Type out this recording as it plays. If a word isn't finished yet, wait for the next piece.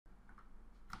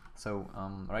So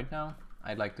right now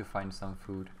I'd like to find some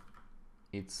food.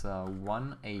 It's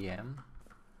 1 AM.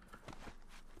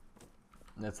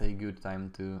 That's a good time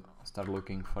to start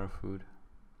looking for food.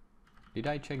 Did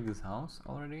I check this house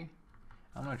already?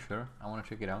 I'm not sure. I want to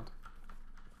check it out.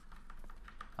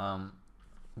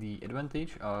 The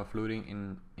advantage of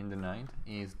looting in the night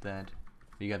is that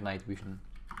you get night vision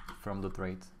from the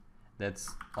traits. That's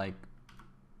like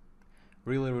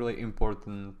really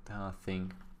important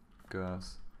thing,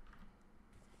 because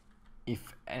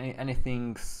if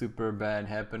anything super bad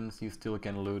happens, you still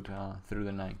can loot through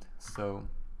the night. So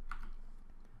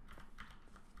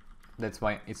that's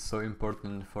why it's so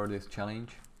important for this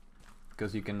challenge,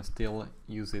 because you can still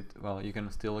use it. Well, you can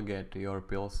still get your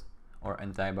pills or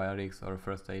antibiotics or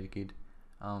first aid kit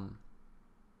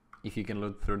if you can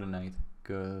loot through the night,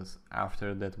 because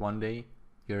after that one day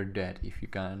you're dead if you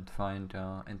can't find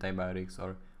antibiotics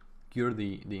or cure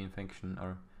the infection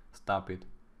or stop it.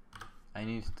 I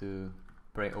need to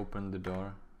pry open the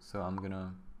door, so I'm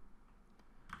gonna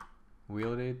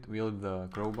wield the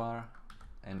crowbar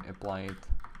and apply it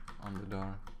on the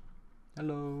door.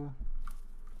 Hello.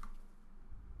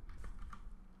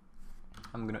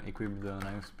 I'm gonna equip the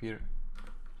knife spear,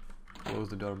 close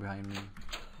the door behind me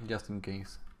just in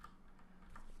case.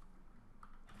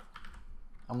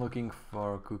 I'm looking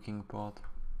for a cooking pot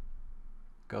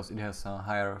because it has a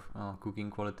higher cooking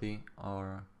quality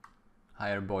or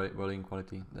higher boiling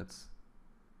quality. That's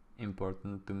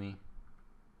important to me.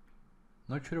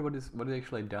 Not sure what it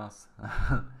actually does,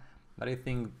 but I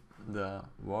think the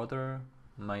water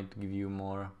might give you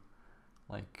more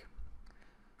like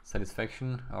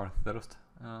satisfaction or thirst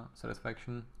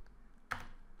satisfaction.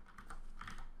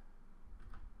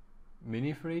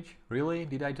 Mini fridge? Really?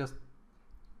 Did I just...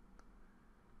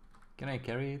 Can I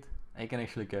carry it? I can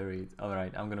actually carry it.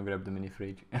 Alright, I'm gonna grab the mini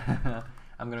fridge.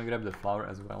 I'm gonna grab the flour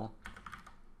as well.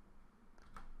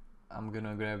 I'm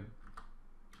gonna grab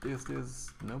this,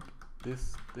 nope,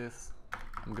 this.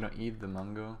 I'm gonna eat the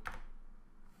mango.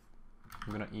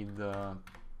 I'm gonna eat the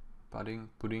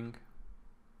pudding.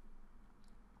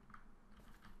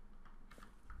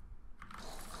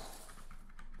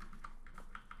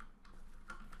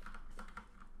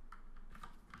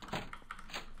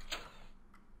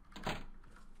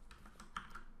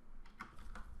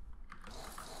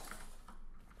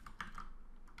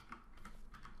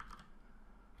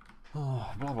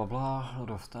 Oh, blah blah blah, a lot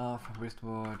of stuff,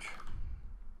 wristwatch,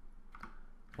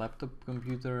 laptop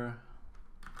computer,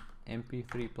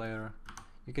 MP3 player.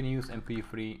 You can use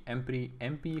MP3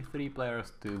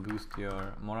 players to boost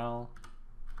your morale.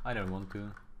 I don't want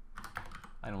to.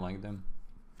 I don't like them,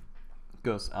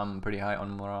 because I'm pretty high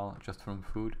on morale just from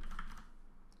food.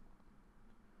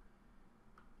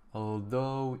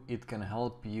 Although it can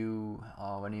help you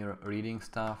when you're reading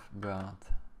stuff, but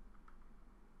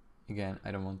again,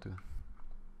 I don't want to.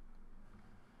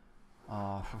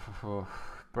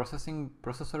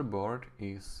 Processor board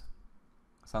is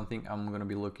something I'm gonna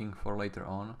be looking for later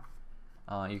on.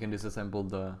 You can disassemble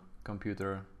the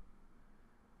computer,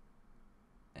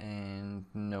 and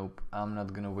nope, I'm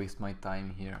not gonna waste my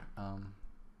time here.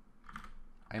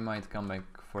 I might come back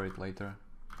for it later.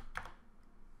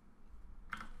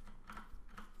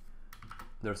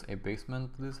 There's a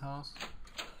basement to this house.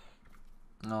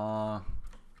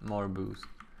 More booze.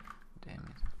 Damn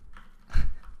it.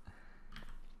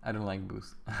 I don't like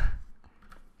booze.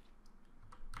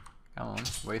 Come on,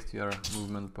 waste your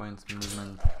movement points,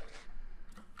 movement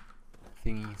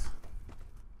thingies.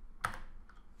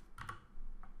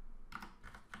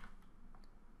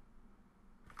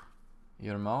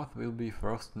 Your mouth will be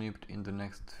frost nipped in the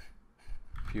next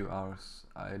few hours.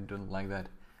 I don't like that.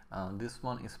 This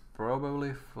one is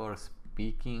probably for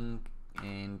speaking,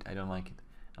 and I don't like it.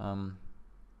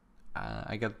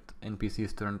 I got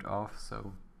NPCs turned off,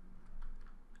 so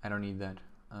I don't need that.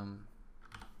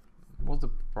 What's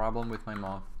the problem with my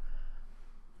mouth?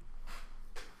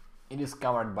 It is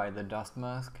covered by the dust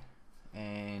mask,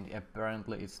 and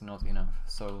apparently it's not enough.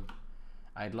 So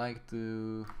I'd like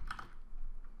to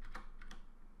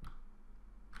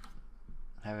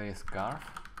have a scarf.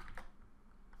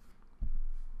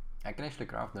 I can actually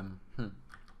craft them.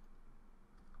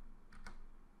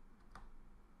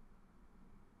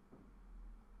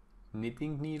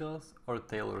 Knitting needles or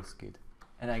tailor's kit,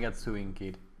 and I got sewing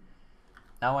kit.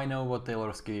 Now I know what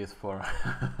tailor's kit is for.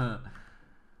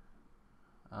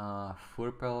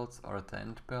 Fur pelts or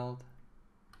tent pelt.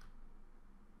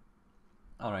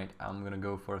 Alright, I'm gonna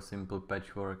go for a simple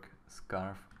patchwork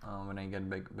scarf when I get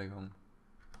back home.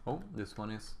 Oh, this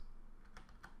one is...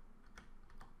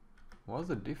 What's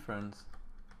the difference?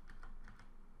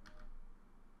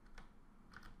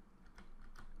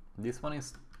 This one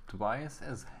is twice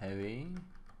as heavy,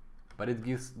 but it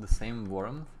gives the same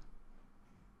warmth.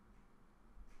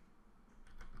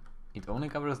 It only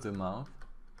covers the mouth.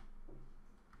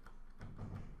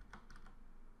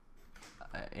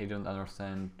 I don't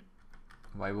understand.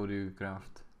 Why would you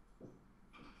craft?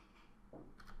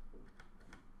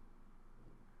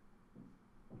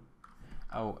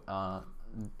 Oh,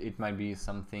 it might be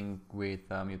something with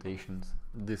mutations.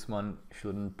 This one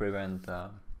shouldn't prevent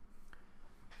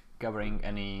covering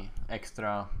any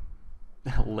extra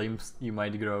limbs you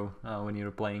might grow when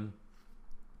you're playing.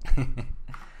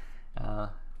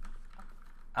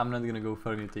 I'm not gonna go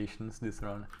for mutations this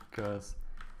run because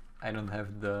I don't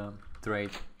have the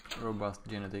trait robust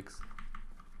genetics.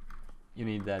 You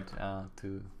need that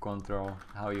to control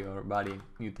how your body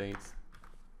mutates.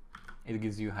 It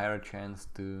gives you higher chance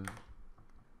to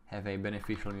have a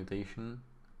beneficial mutation.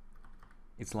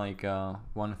 It's like a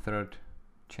 1/3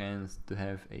 chance to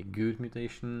have a good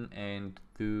mutation and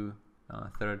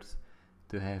 2/3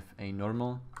 to have a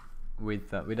normal.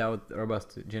 Without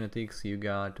robust genetics, you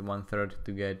got 1/3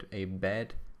 to get a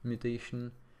bad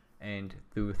mutation and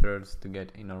 2/3 to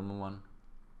get a normal one.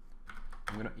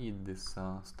 I'm gonna eat this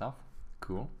stuff.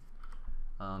 Cool.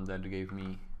 That gave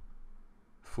me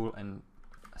full and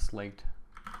slaked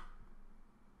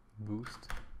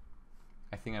boost.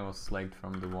 I think I was slaked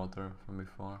from the water from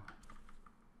before.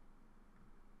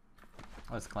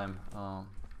 Let's climb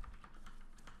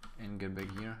and get back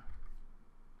here.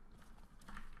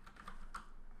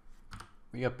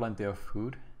 We got plenty of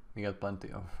food, we got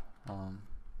plenty of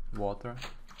water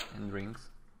and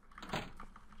drinks.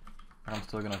 I'm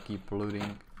still gonna keep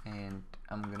looting and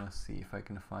I'm gonna see if I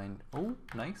can find... Oh,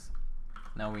 nice!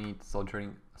 Now we need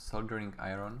soldering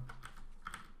iron.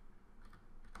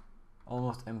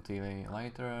 Almost empty. A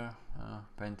lighter,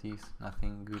 panties,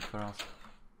 nothing good for us.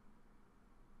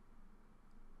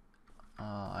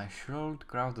 I should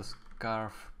craft the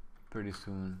scarf pretty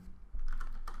soon.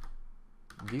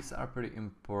 These are pretty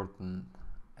important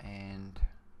and...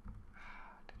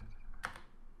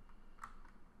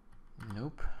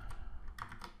 Nope.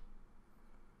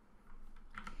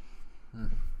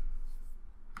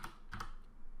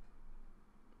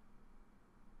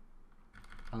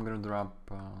 I'm gonna drop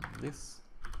this.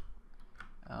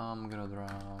 I'm gonna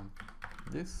drop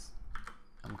this.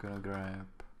 I'm gonna grab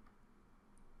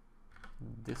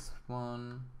this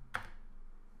one.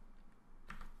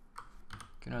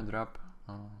 Can I drop?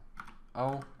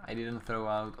 Oh, I didn't throw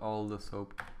out all the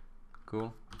soap.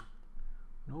 Cool.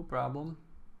 No problem.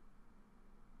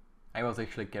 I was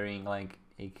actually carrying like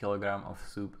a kilogram of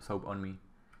soap on me.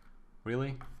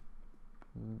 Really?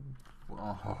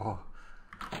 Oh.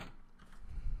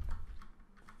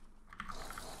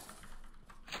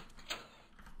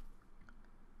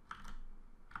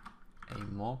 A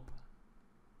mop.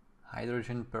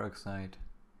 Hydrogen peroxide.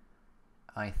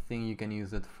 I think you can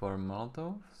use it for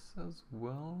Molotovs as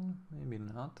well. Maybe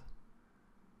not.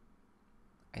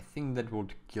 I think that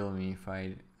would kill me if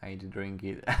I drink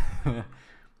it.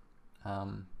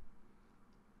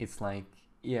 It's like,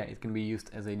 yeah, it can be used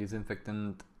as a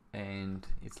disinfectant and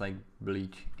it's like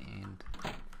bleach, and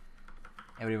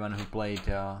everyone who played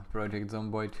Project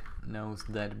Zomboid knows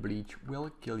that bleach will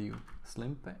kill you.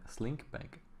 Slink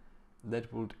pack.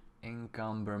 That would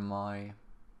encumber my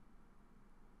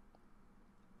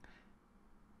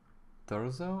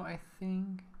torso, I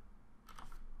think.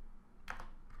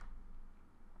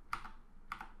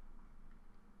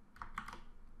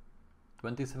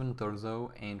 $27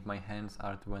 torso and my hands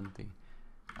are 20.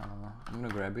 I'm gonna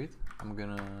grab it, I'm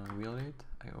gonna wheel it,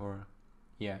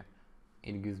 yeah,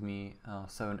 it gives me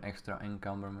 7 extra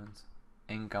encumberment.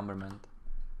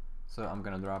 So I'm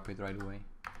gonna drop it right away.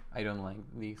 I don't like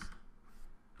these.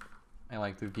 I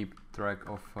like to keep track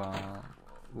of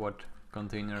what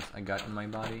containers I got in my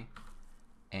body,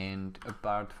 and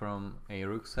apart from a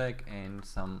rucksack and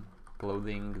some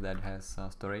clothing that has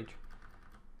storage,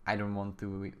 I don't want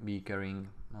to be carrying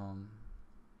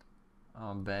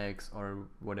bags or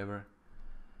whatever.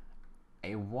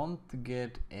 I want to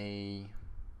get a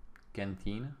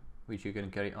canteen which you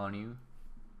can carry on you.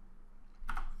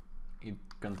 It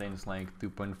contains like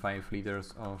 2.5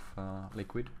 liters of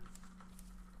liquid.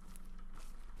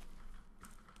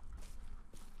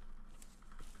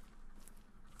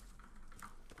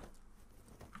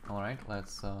 Alright,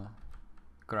 let's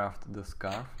craft the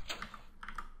scarf.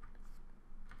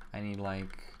 I need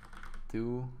like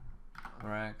 2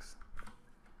 racks.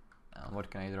 What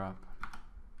can I drop?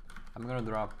 I'm gonna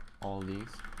drop all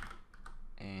these,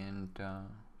 and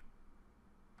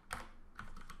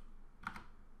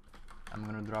I'm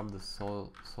gonna drop the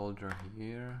soldier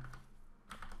here,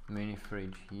 mini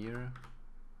fridge here,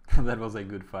 That was a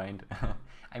good find.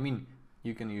 I mean,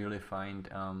 you can usually find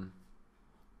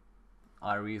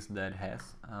RVs that have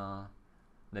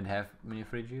mini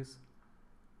fridges,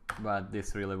 but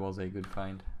this really was a good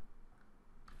find.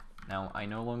 Now I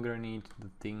no longer need the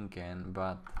tin can,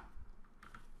 but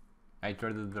I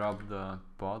tried to drop the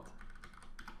pot.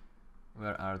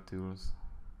 Where are tools?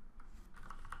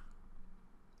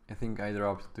 I think I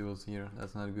dropped tools here.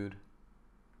 That's not good.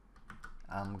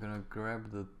 I'm gonna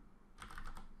grab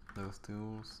those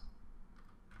tools.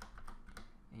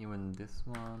 Even this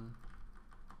one.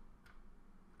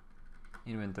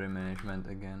 Inventory management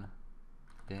again.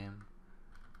 Damn.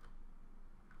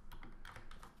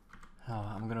 Oh,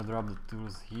 I'm gonna drop the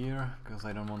tools here because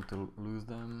I don't want to lose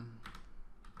them.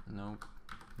 Nope.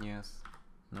 Yes.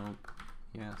 Nope.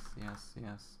 Yes. Yes.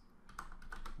 Yes.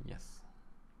 Yes.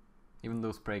 Even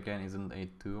though spray can isn't a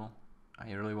tool,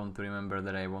 I really want to remember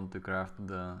that I want to craft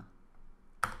the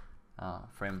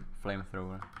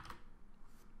flamethrower.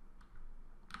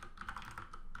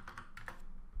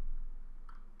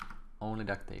 Only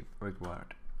duct tape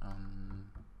required.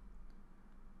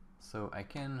 So I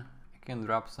can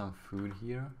drop some food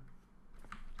here.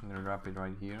 I'm gonna drop it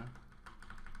right here.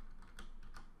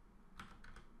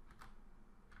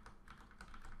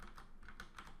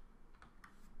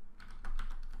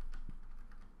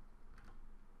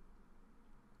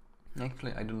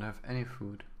 Actually, I don't have any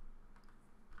food.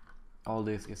 All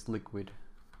this is liquid,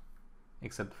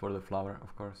 except for the flour,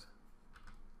 of course.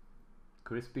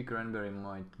 Crispy cranberry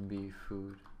might be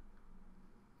food.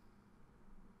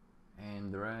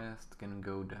 And the rest can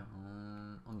go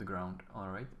down on the ground.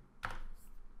 Alright.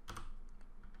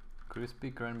 Crispy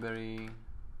cranberry.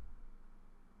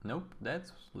 Nope,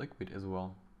 that's liquid as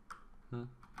well.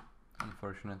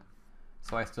 Unfortunate.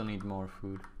 So I still need more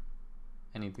food.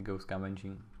 I need to go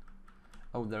scavenging.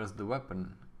 Oh, there's the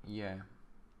weapon. Yeah.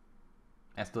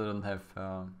 I still don't have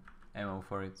ammo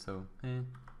for it, so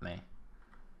meh.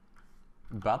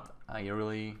 But I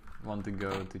really want to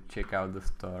go to check out the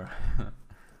store.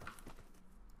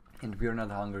 And we're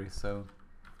not hungry, so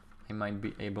I might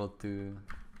be able to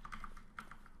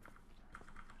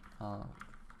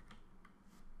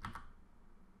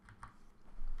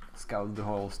scout the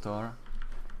whole store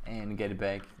and get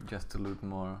back just to loot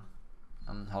more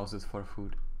houses for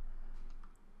food.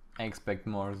 I expect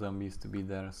more zombies to be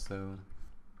there, so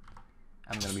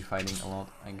I'm gonna be fighting a lot,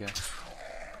 I guess,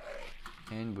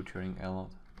 and butchering a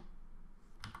lot.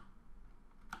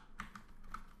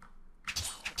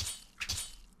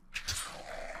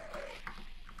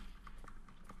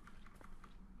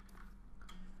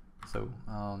 So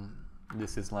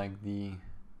this is like the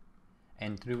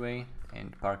entryway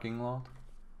and parking lot.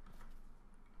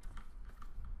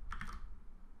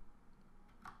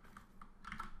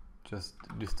 Just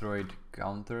destroyed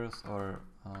counters or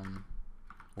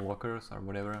lockers or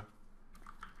whatever.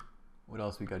 What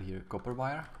else we got here? Copper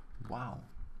wire? Wow.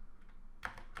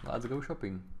 Let's go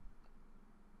shopping.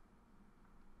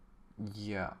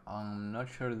 Yeah, I'm not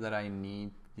sure that I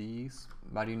need these,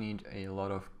 but you need a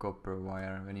lot of copper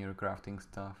wire when you're crafting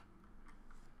stuff.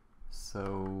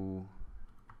 So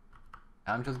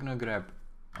I'm just gonna grab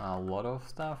a lot of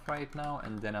stuff right now,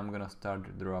 and then I'm gonna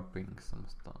start dropping some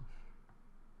stuff.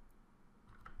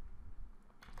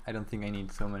 I don't think I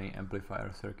need so many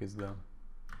amplifier circuits though.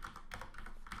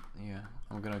 Yeah,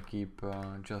 I'm gonna keep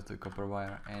just the copper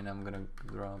wire, and I'm gonna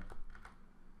drop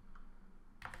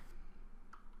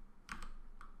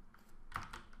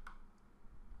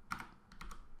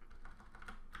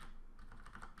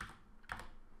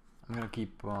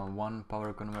one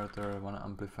power converter, one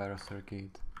amplifier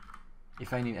circuit.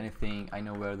 If I need anything, I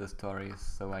know where the store is,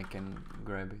 so I can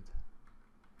grab it.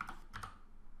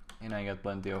 And I got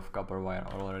plenty of copper wire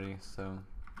already, so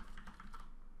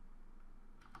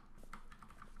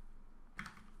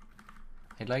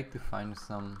I'd like to find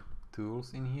some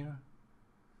tools in here.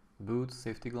 Boots,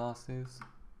 safety glasses.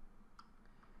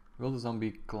 Will the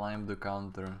zombie climb the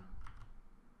counter?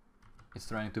 It's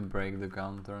trying to break the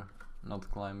counter, not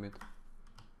climb it.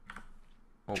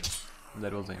 Oh,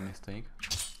 that was a mistake.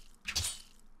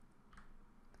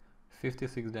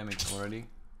 56 damage already.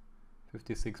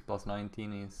 56 plus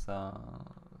 19 is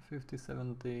 50,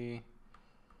 70,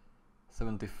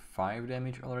 75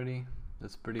 damage already.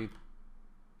 That's pretty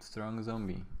strong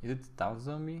zombie. Is it tough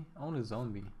zombie? Only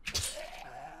zombie.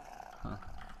 Huh.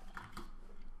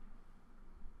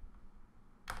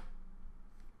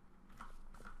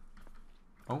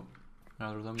 Oh,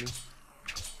 another zombie.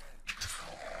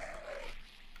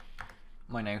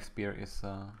 My knife spear is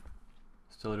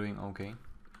still doing okay.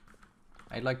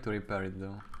 I'd like to repair it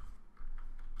though.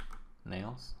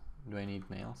 Nails? Do I need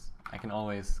nails? I can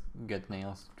always get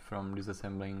nails from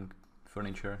disassembling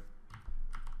furniture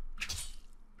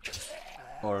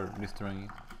or destroying it.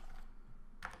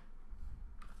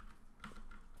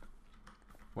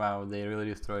 Wow, they really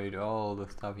destroyed all the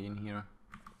stuff in here.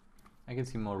 I can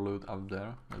see more loot up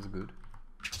there, that's good.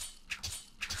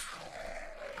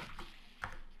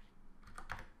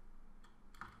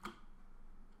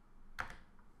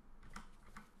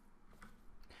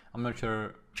 I'm not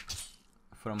sure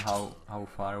from how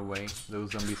far away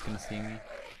those zombies can see me.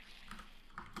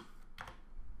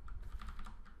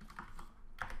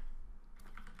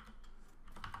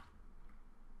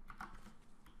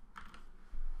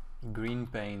 Green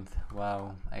paint,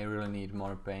 wow, I really need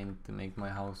more paint to make my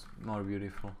house more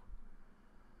beautiful.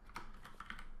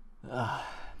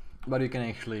 But you can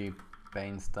actually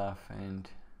paint stuff and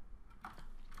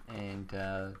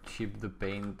chip the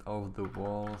paint off the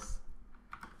walls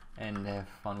and have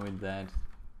fun with that.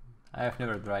 I have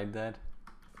never tried that.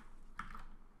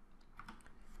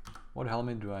 What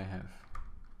helmet do I have?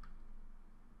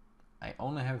 I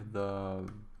only have the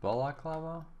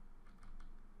balaclava,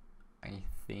 I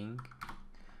think.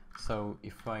 So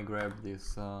if I grab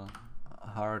this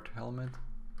hard helmet,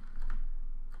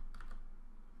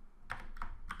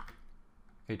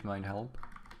 it might help.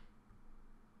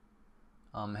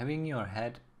 Having your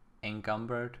head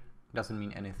encumbered doesn't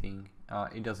mean anything.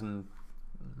 It doesn't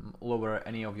lower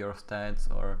any of your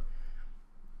stats or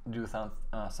do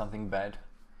something bad.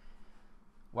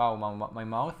 Wow, my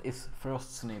mouth is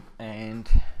frost snip and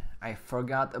I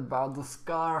forgot about the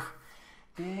scarf.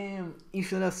 Damn, you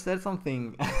should have said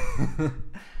something.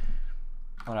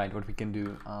 Alright, what we can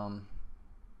do,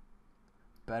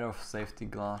 pair of safety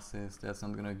glasses, that's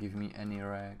not gonna give me any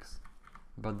rags,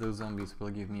 but those zombies will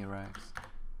give me rags.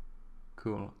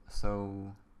 Cool,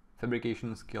 so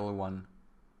fabrication skill 1.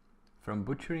 From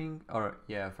butchering, or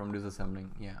yeah, from disassembling,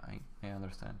 yeah, I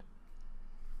understand.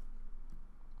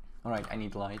 Alright, I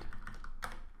need light.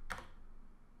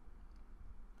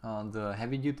 The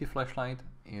heavy duty flashlight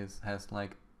has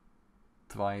like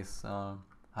twice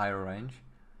higher range,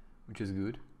 which is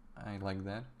good. I like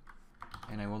that.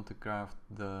 And I want to craft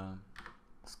the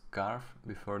scarf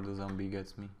before the zombie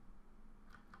gets me.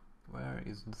 Where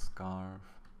is the scarf?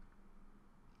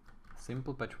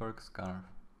 Simple patchwork scarf.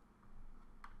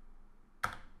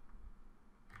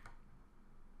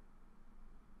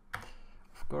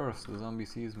 Of course, the zombie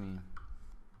sees me.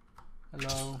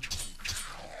 Hello.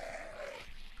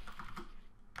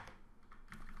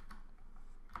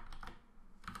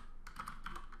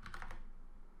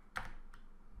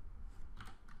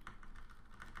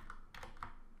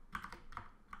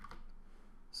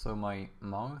 So my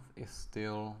mouth is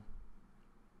still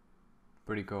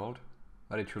pretty cold,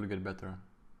 but it should get better.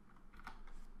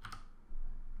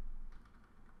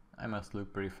 I must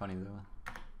look pretty funny though.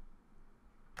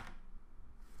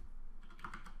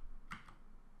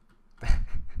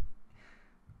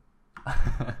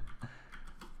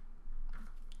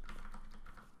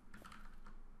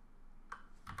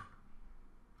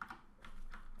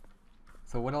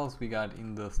 So what else we got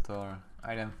in the store?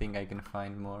 I don't think I can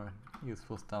find more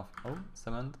useful stuff. Oh,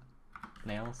 cement,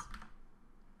 nails.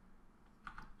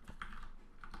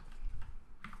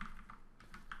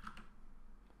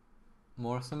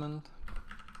 More cement.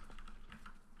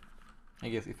 I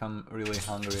guess if I'm really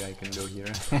hungry I can go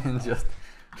here and just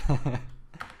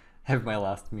have my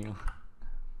last meal.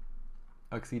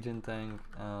 Oxygen tank.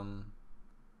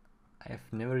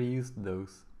 I've never used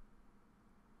those.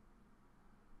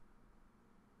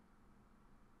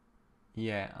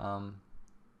 Yeah,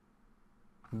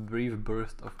 brief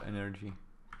burst of energy.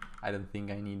 I don't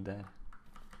think I need that.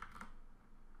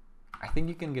 I think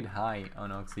you can get high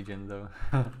on oxygen though.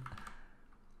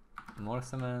 More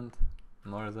cement,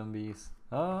 more zombies.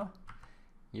 Oh,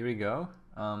 here we go.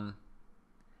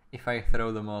 If I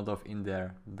throw the Molotov in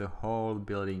there, the whole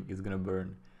building is gonna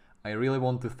burn. I really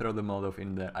want to throw the Molotov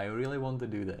in there. I really want to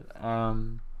do that.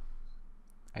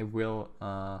 I will.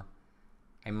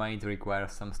 I might require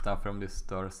some stuff from this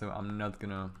store, so I'm not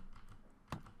gonna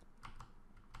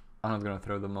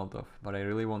throw the Molotov, but I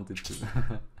really wanted to.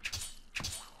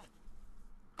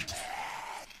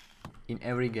 In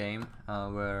every game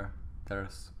where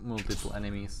there's multiple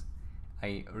enemies,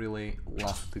 I really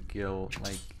love to kill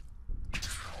like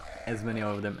as many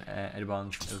of them at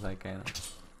once as I can.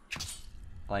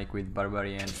 Like with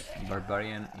Barbarian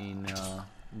in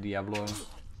Diablo,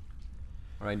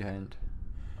 right hand.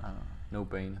 No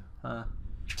pain. Huh.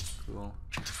 Cool.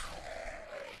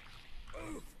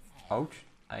 Ouch.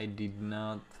 I did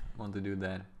not want to do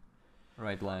that.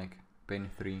 Right leg. Pain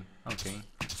 3. Okay.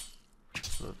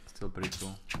 Still pretty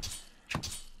cool.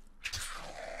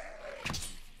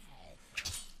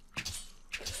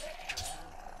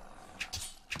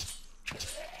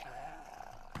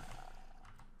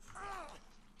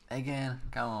 Again,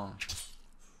 come on.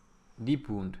 Deep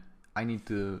wound. I need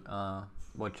to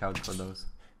watch out for those.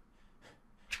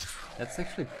 That's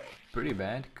actually pretty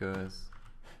bad, because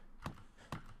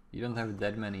you don't have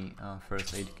that many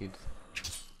first aid kits.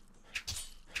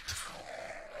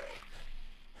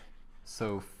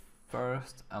 So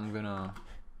first what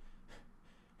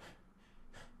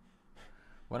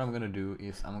I'm gonna do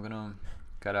is I'm gonna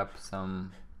cut up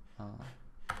some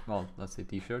well, let's say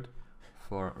t-shirt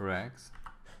for rags.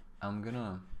 Do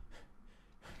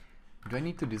I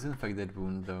need to disinfect that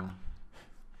wound though?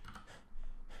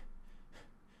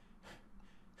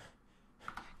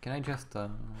 Can I just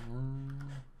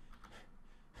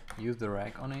use the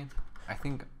rag on it? I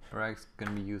think rags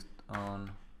can be used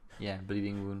on, yeah,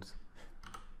 bleeding wounds.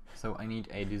 So I need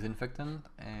a disinfectant,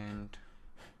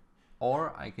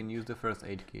 or I can use the first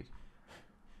aid kit.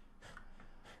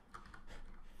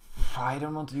 I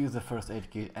don't want to use the first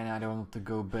aid kit, and I don't want to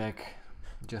go back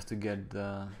just to get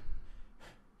the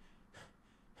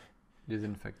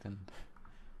disinfectant.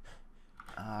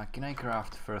 Can I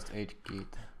craft first aid kit?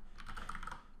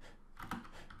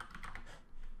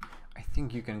 I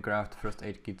think you can craft first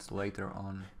aid kits later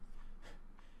on.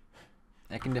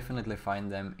 I can definitely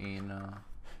find them in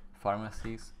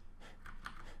pharmacies.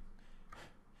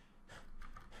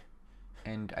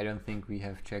 And I don't think we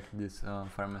have checked this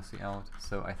pharmacy out,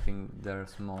 so I think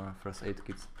there's more first aid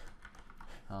kits.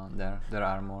 There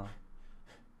are more.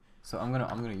 So I'm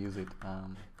gonna use it.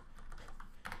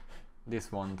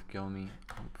 This won't kill me,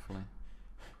 hopefully.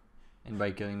 And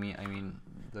by killing me, I mean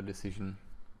the decision.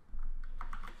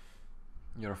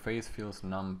 Your face feels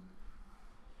numb.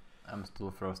 I'm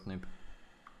still frostnip.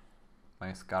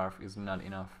 My scarf is not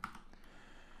enough.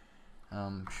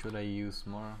 Should I use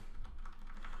more?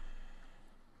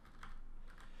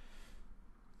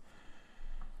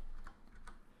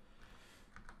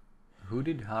 Who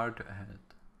did hard ahead?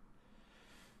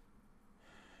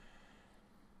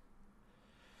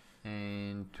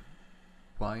 And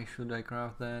why should I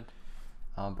craft that?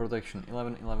 Protection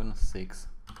 11, 11, 6.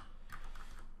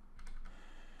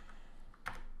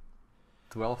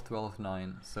 12, 12,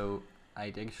 9. So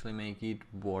I'd actually make it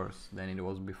worse than it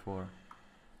was before.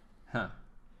 Huh.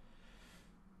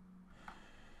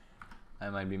 I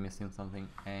might be missing something,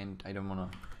 and I don't wanna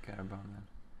care about that.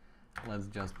 Let's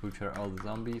just butcher all the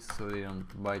zombies so they don't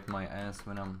bite my ass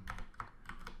when I'm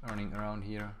running around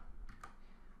here.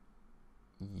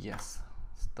 Yes,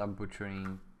 stop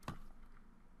butchering.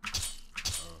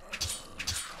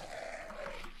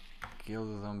 Kill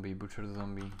the zombie, butcher the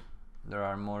zombie. There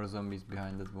are more zombies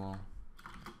behind that wall.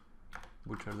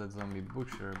 Butcher that zombie,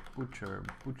 butcher, butcher,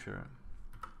 butcher.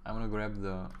 I'm gonna grab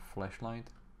the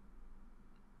flashlight.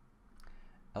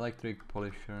 Electric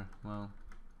polisher, well.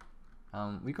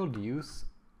 We could use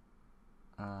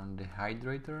the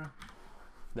hydrator.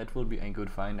 That will be a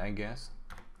good find, I guess.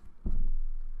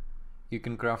 You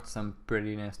can craft some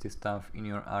pretty nasty stuff in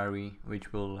your RV,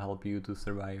 which will help you to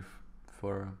survive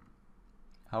for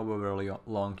however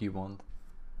long you want.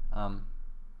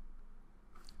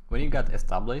 When you got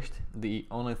established, the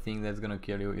only thing that's gonna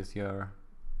kill you is your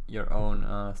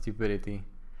own stupidity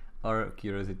or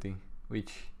curiosity,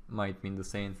 which might mean the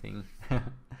same thing.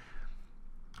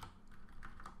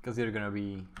 Because you're gonna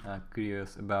be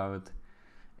curious about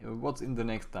what's in the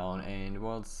next town and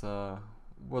what's the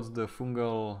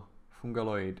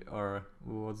fungaloid, or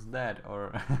what's that,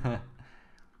 or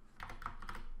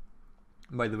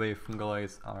by the way,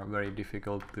 fungaloids are very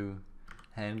difficult to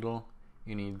handle.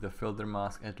 You need the filter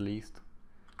mask at least.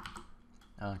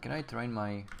 Can I train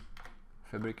my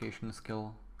fabrication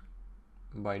skill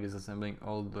by disassembling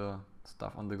all the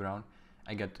stuff on the ground?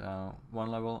 I get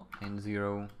 1 level and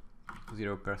 0%.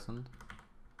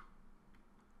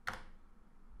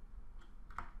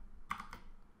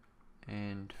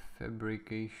 And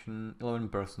fabrication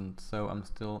 11%, so I'm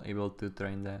still able to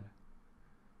train that.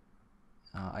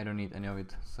 I don't need any of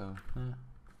it, so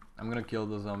I'm gonna kill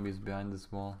the zombies behind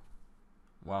this wall.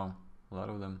 Wow, a lot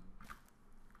of them.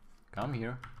 Come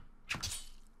here.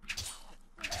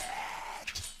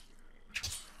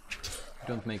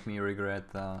 Don't make me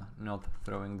regret not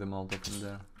throwing the Molotov in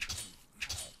there.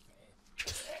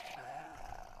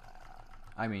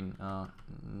 I mean,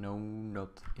 no,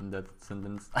 not in that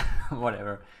sentence.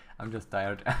 Whatever, I'm just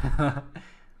tired.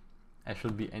 I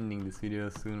should be ending this video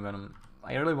soon when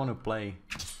I really want to play.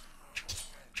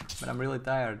 But I'm really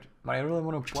tired, but I really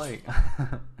want to play.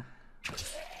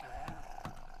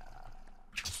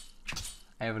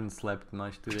 I haven't slept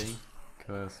much today,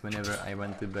 because whenever I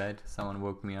went to bed, someone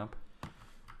woke me up.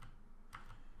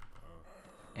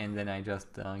 And then I just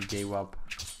gave up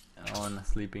on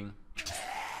sleeping.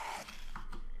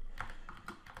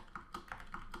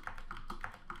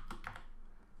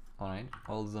 Alright,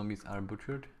 all zombies are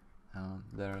butchered.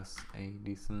 There's a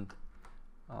decent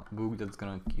book that's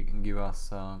gonna give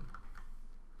us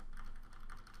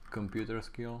computer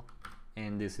skill,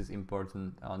 and this is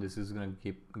important. This is gonna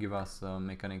give us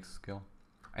mechanics skill.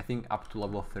 I think up to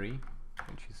level 3,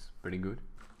 which is pretty good.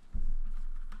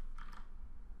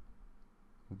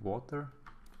 Water.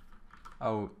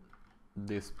 Oh,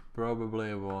 this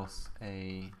probably was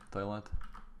a toilet.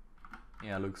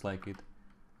 Yeah, looks like it.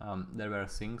 There were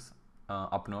sinks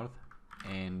up north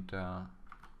and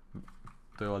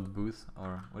toilet booths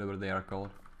or whatever they are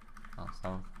called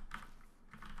south.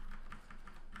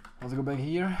 Let's go back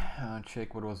here,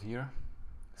 check what was here.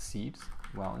 Seeds,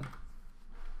 wow.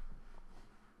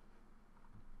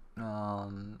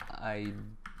 I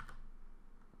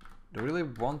really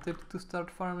wanted to start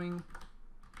farming.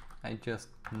 I just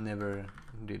never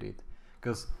did it,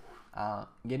 because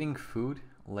getting food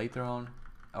later on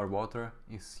or water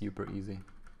is super easy.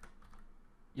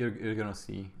 You're gonna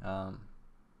see.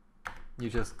 You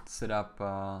just set up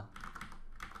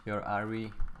your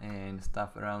RV and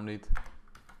stuff around it,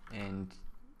 and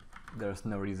there's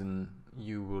no reason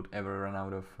you would ever run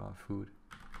out of food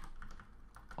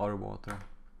or water.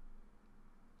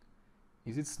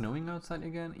 Is it snowing outside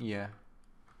again? Yeah.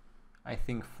 I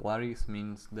think flurries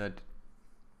means that,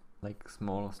 like,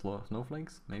 small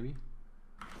snowflakes, maybe?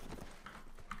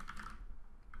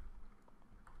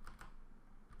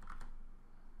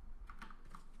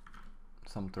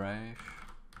 Some trash,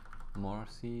 more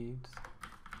seeds.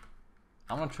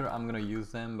 I'm not sure I'm gonna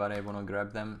use them, but I wanna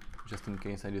grab them just in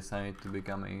case I decide to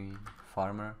become a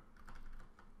farmer.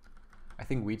 I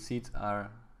think wheat seeds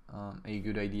are a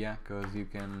good idea, because you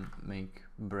can make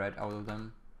bread out of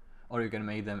them, or you can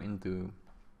make them into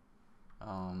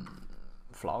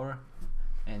flour,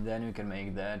 and then you can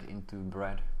make that into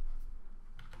bread.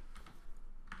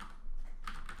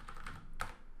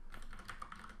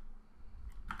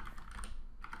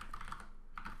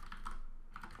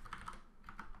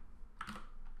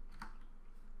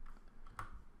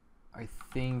 I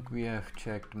think we have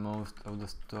checked most of the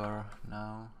store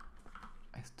now.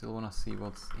 I still wanna see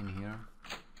what's in here.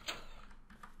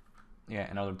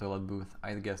 Yeah, another toilet booth.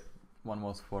 I guess one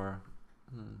was for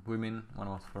women, one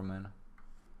was for men.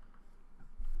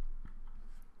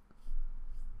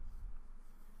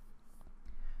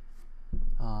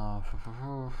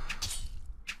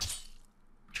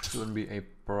 Shouldn't be a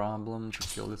problem to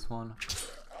kill this one.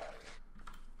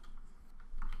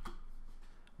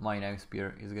 My knife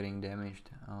spear is getting damaged.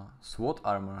 SWAT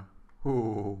armor.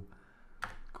 Ooh,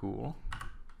 cool.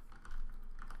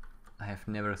 I have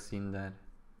never seen that.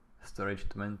 Storage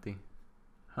 20.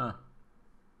 Huh.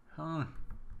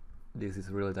 This is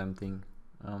really tempting.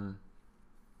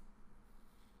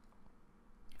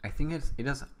 I think it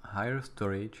has higher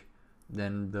storage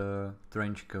than the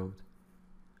trench coat.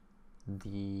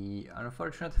 The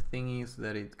unfortunate thing is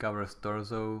that it covers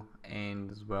torso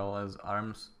and as well as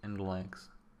arms and legs.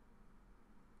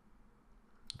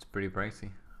 It's pretty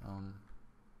pricey.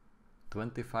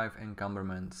 25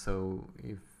 encumberment, so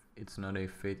if it's not a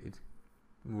fit, it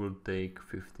will take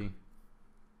 50.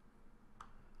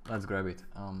 Let's grab it.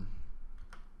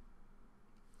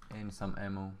 And some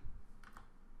ammo.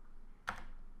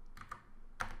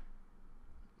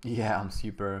 Yeah, I'm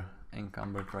super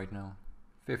encumbered right now.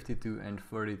 52 and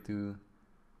 42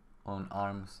 on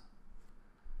arms.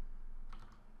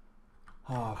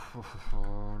 Oh,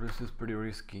 this is pretty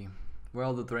risky.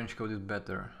 Well, the trench coat is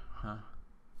better, huh?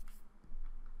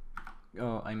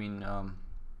 Oh, I mean,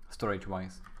 storage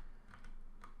wise.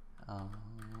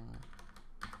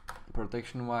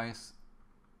 Protection wise,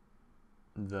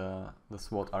 the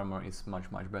SWAT armor is much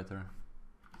better.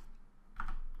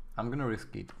 I'm gonna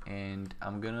risk it, and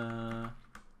I'm gonna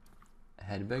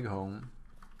head back home,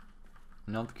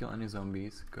 not kill any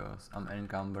zombies because I'm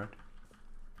encumbered,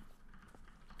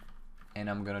 and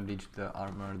I'm gonna ditch the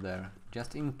armor there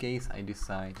just in case I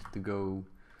decide to go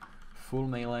full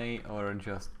melee or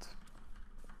just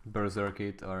berserk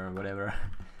it or whatever.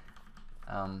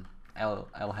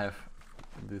 I'll have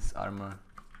this armor.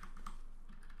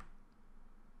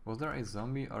 Was there a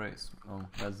zombie or a... oh,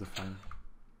 that's the fun.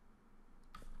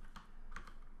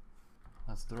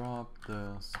 Let's drop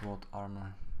the SWAT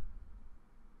armor.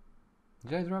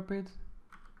 Did I drop it?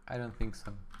 I don't think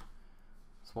so.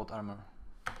 SWAT armor.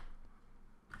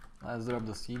 Let's drop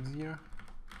the seeds here.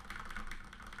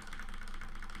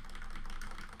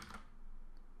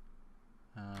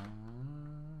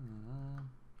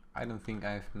 I don't think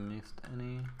I've missed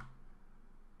any.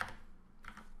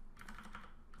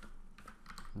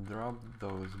 Drop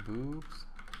those boobs.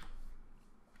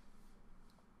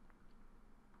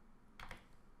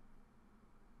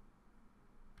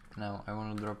 Now I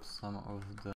want to drop some of the